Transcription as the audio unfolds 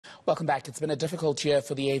Welcome back. It's been a difficult year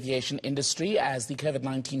for the aviation industry as the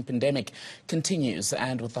COVID-19 pandemic continues,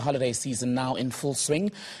 and with the holiday season now in full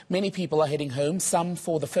swing, many people are heading home, some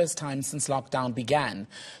for the first time since lockdown began.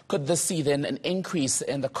 Could this see then an increase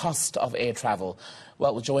in the cost of air travel?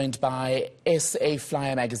 Well, we're joined by SA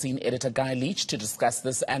Flyer magazine editor Guy Leitch to discuss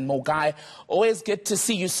this and more. Guy, always good to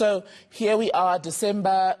see you. So here we are,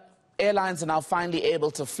 December. Airlines are now finally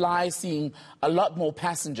able to fly, seeing a lot more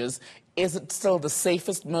passengers. Is it still the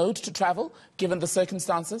safest mode to travel, given the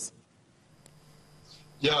circumstances?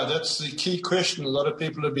 Yeah, that's the key question. A lot of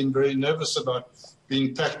people have been very nervous about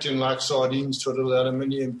being packed in like sardines to a little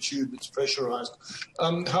aluminium tube that's pressurized.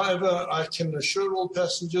 However, I can assure all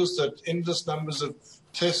passengers that endless numbers of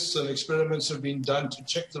tests and experiments have been done to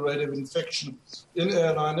check the rate of infection in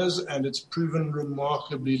airliners, and it's proven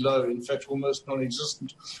remarkably low, in fact almost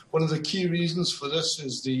non-existent. One of the key reasons for this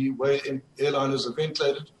is the way airliners are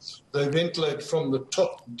ventilated. They ventilate from the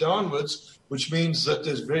top downwards, which means that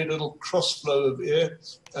there's very little cross-flow of air,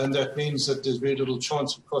 and that means that there's very little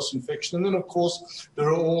chance of cross-infection. And then, of course, there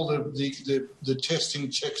are all the testing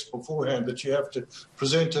checks beforehand, that you have to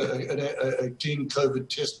present a clean COVID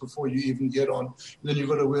test before you even get on. And then you've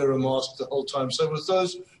got to wear a mask the whole time. So with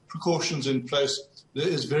those precautions in place, there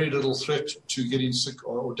is very little threat to getting sick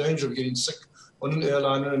or danger of getting sick on an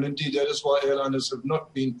airliner. And indeed, that is why airliners have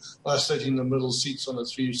not been isolating the middle seats on a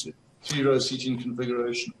three-row seating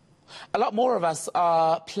configuration. A lot more of us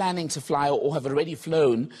are planning to fly or have already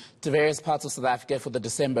flown to various parts of South Africa for the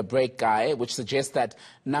December break, Guy, which suggests that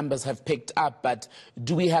numbers have picked up. But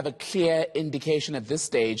do we have a clear indication at this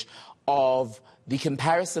stage of the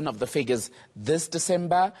comparison of the figures this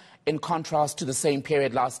December in contrast to the same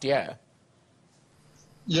period last year?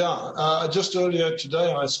 Yeah, just earlier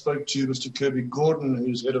today I spoke to Mr. Kirby Gordon,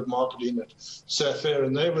 who's head of marketing at SAFair,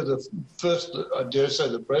 and they were the first, I dare say,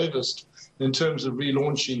 the bravest in terms of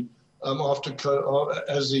relaunching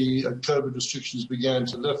as the COVID restrictions began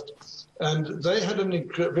to lift. And they had a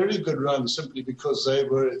very good run simply because they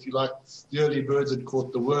were, if you like, the early birds that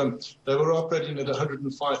caught the worm. They were operating at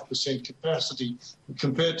 105% capacity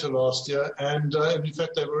compared to last year. And in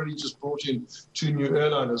fact, they've already just brought in 2 new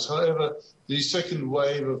airliners. However, the second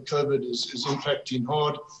wave of COVID is impacting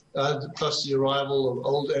hard, plus the arrival of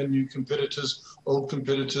old and new competitors. Old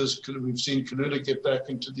competitors, we've seen Kulula get back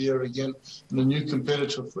into the air again, and a new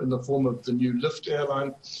competitor in the form of the new Lift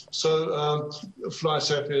airline. So Fly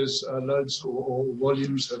SAFair's loads or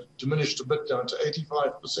volumes have diminished a bit down to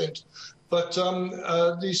 85%. But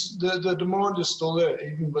the demand is still there,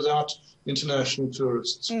 even without international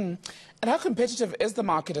tourists. And how competitive is the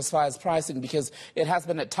market as far as pricing? Because it has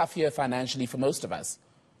been a tough year financially for most of us.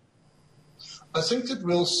 I think that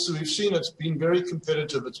we've seen it's been very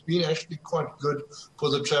competitive. It's been actually quite good for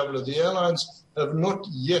the traveller. The airlines have not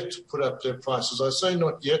yet put up their prices. I say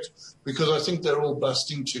not yet because I think they're all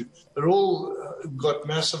busting to. They're all got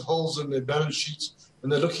massive holes in their balance sheets,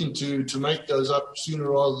 and they're looking to make those up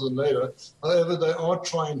sooner rather than later. However, they are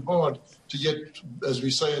trying hard to get, as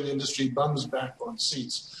we say in the industry, bums back on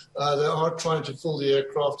seats. They are trying to fill the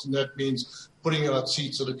aircraft, and that means putting out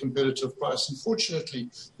seats at a competitive price.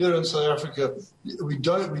 Unfortunately, here in South Africa, we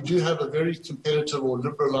do have a very competitive or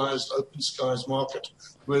liberalised open skies market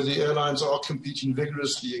where the airlines are competing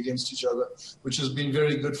vigorously against each other, which has been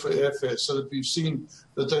very good for airfare, so that we've seen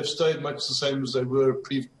that they've stayed much the same as they were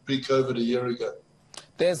pre-COVID a year ago.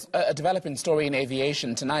 There's a developing story in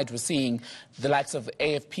aviation. Tonight we're seeing the likes of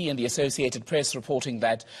AFP and the Associated Press reporting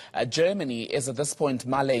that Germany is at this point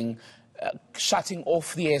mulling shutting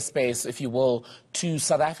off the airspace, if you will, to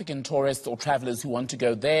South African tourists or travellers who want to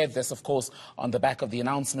go there. This, of course, on the back of the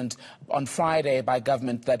announcement on Friday by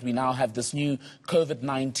government that we now have this new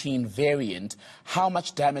COVID-19 variant. How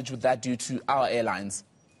much damage would that do to our airlines?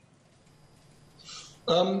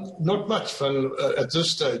 Not much fun at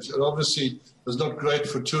this stage. It obviously is not great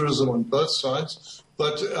for tourism on both sides.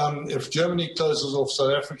 But if Germany closes off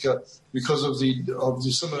South Africa because of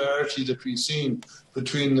the similarity that we've seen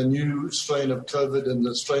between the new strain of COVID and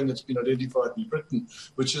the strain that's been identified in Britain,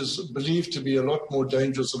 which is believed to be a lot more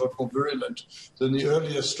dangerous, a lot more virulent than the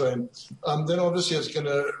earlier strain, then obviously it's going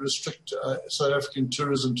to restrict South African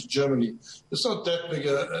tourism to Germany. It's not that big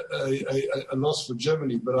a loss for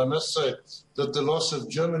Germany, but I must say that the loss of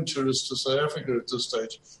German tourists to South Africa at this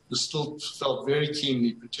stage is still felt very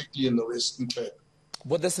keenly, particularly in the Western Cape.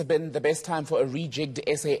 Would this have been the best time for a rejigged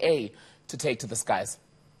SAA to take to the skies?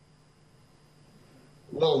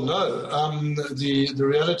 Well, no. The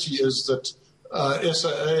reality is that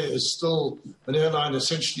SAA is still an airline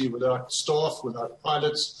essentially without staff, without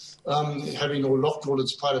pilots, having locked all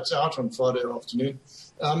its pilots out on Friday afternoon.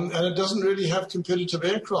 And it doesn't really have competitive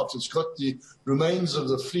aircraft. It's got the remains of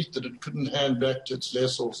the fleet that it couldn't hand back to its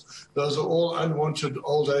lessors. Those are all unwanted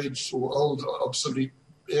old age or old obsolete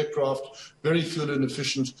aircraft, very fuel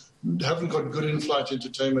inefficient, haven't got good in-flight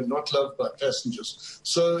entertainment, not loved by passengers.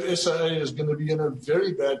 So SAA is going to be in a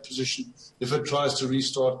very bad position if it tries to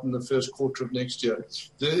restart in the first quarter of next year.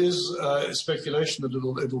 There is speculation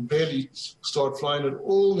that it'll barely start flying at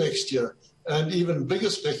all next year, and even bigger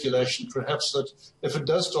speculation perhaps that if it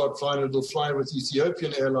does start flying, it'll fly with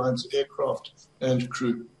Ethiopian Airlines aircraft and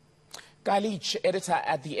crew. Guy Leitch, editor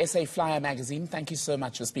at the SA Flyer magazine, thank you so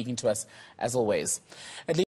much for speaking to us, as always.